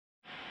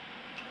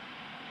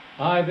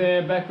Hi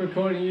there, back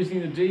recording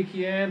using the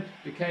Deacy amp,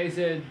 the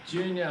Kz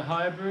Jnr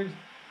Hybrid.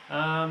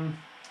 Yeah,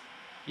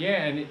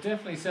 and it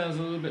definitely sounds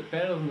a little bit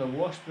better than the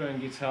Washburn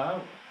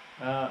guitar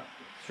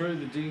through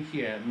the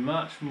Deacy amp.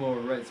 Much more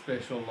red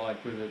special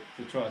like with the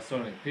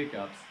Trisonic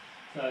pickups.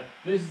 So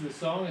this is the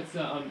song. It's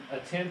I'm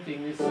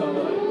attempting this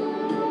solo.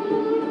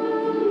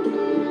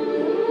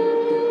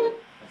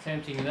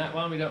 Attempting that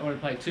one. We don't want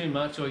to play too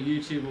much or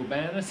YouTube will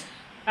ban us.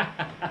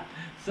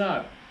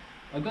 So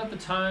I've got the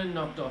tone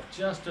knocked off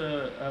just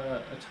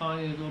a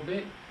tiny little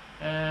bit.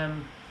 So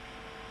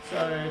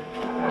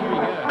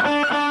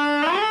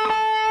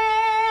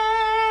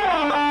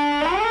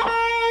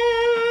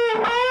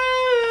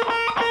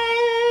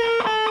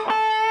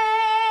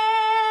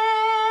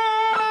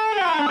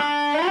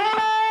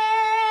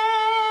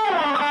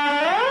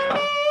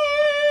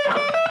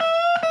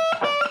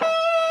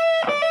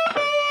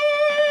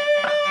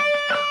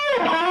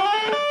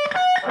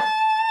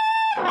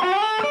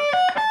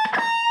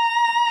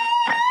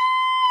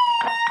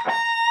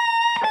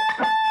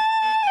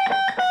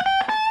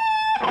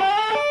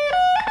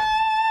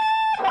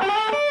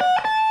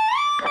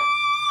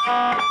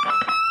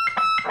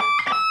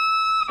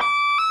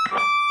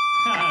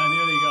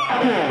here we go. Nearly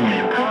got it.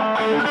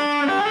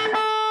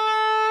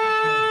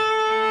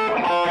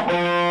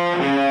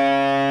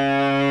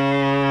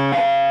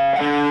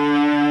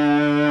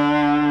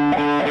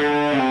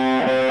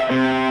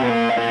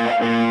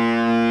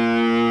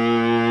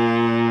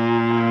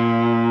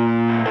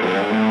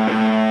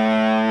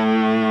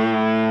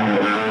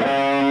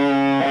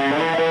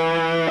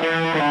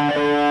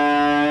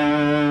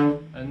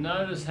 And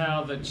notice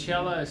how the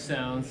cello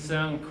sound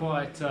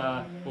quite,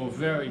 or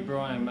very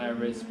Brian May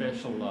Red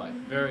Special like,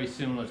 very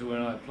similar to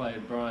when I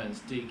played Brian's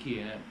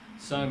Deacy amp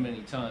so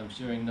many times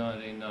during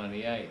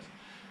 1998.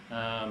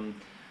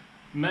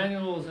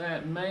 Manuel's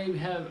amp may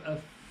have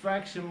a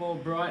fraction more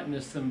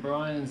brightness than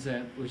Brian's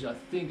amp, which I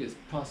think is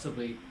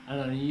possibly an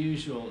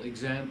unusual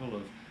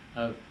example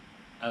of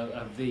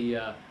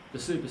the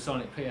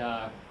Supersonic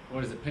PR,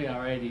 what is it,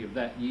 PR80 of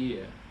that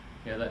year.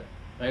 Yeah, that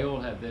they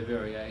all have their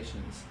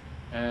variations,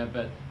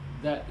 but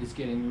that is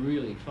getting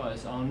really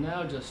close. I'll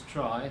now just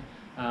try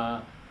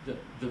the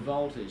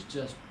voltage,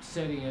 just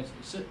setting it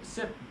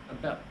set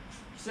about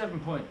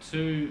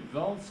 7.2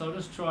 volts. I'll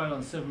just try it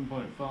on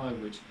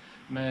 7.5, which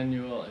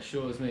Manuel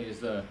assures me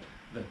is a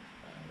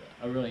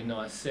really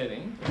nice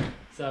setting.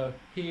 So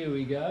here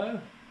we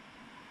go,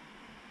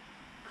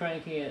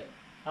 cranking it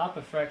up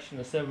a fraction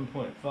of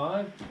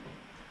 7.5.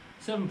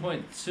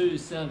 7.2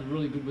 sounded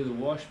really good with a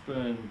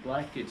Washburn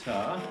black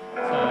guitar.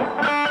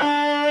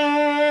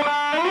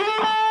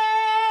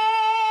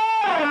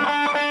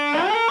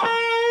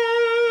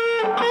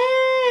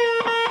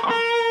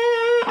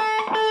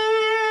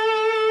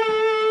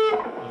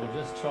 I'll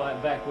just try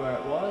it back where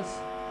it was.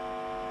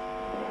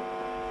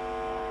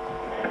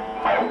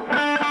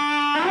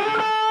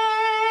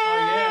 Oh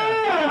yeah.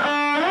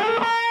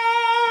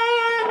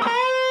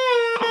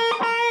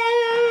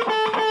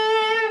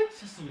 It's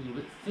just a little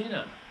bit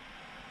thinner.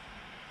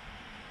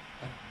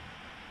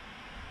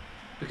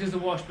 Because the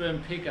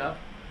Washburn pickup,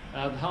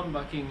 the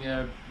humbucking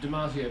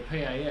Damasio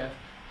PAF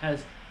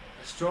has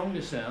a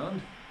stronger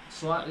sound,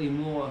 slightly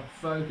more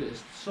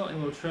focused, slightly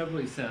more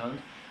trebly sound.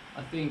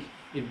 I think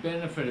it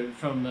benefited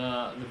from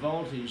the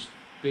voltage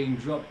being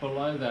dropped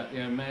below that,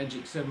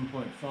 magic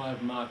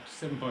 7.5 marked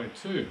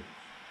 7.2.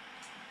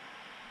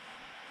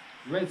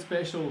 Red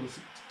Special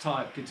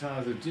type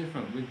guitars are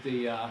different with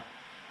the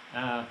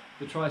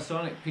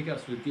Trisonic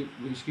pickups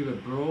which give a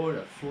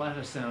broader,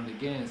 flatter sound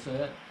again. So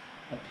that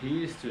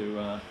appears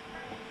to,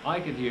 I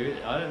could hear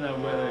it. I don't know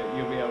whether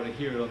you'll be able to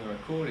hear it on the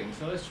recording.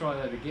 So let's try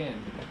that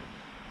again.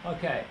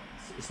 Okay,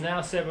 it's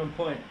now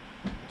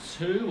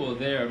 7.2 or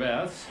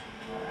thereabouts.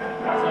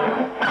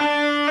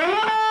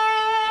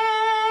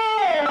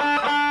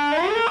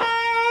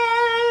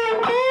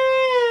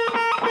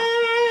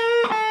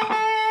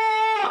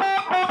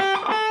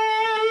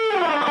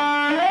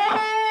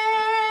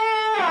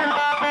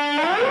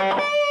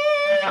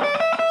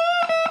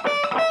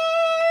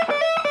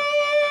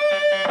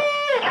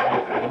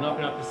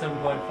 Knocking up to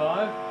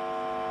 7.5.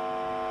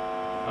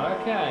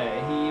 Okay,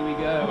 here we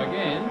go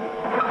again.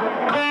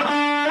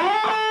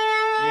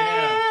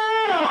 Yeah.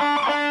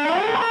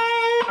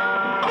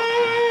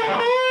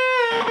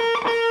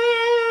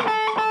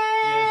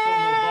 Yeah, it's got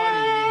more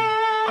body.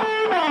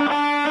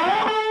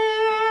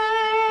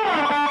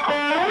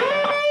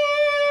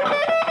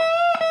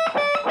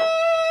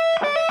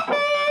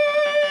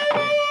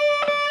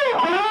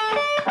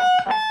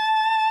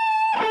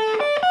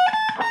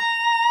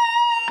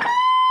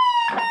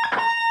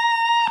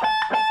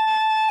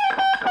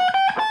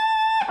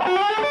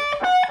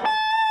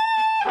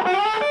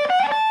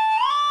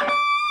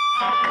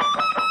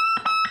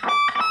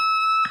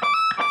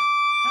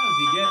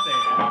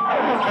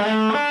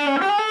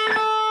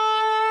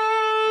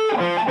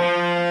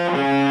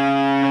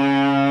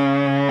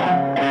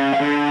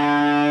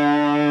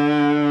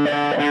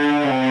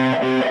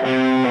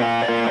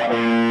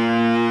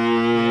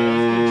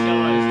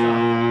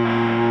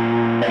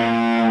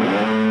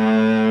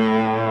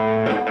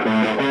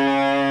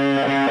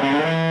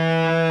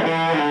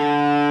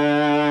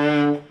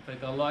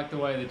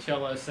 way the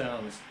cello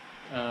sounds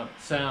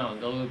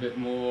sound a little bit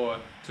more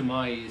to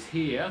my ears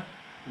here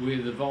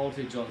with the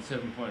voltage on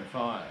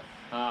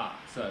 7.5.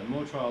 So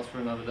more trials for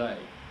another day.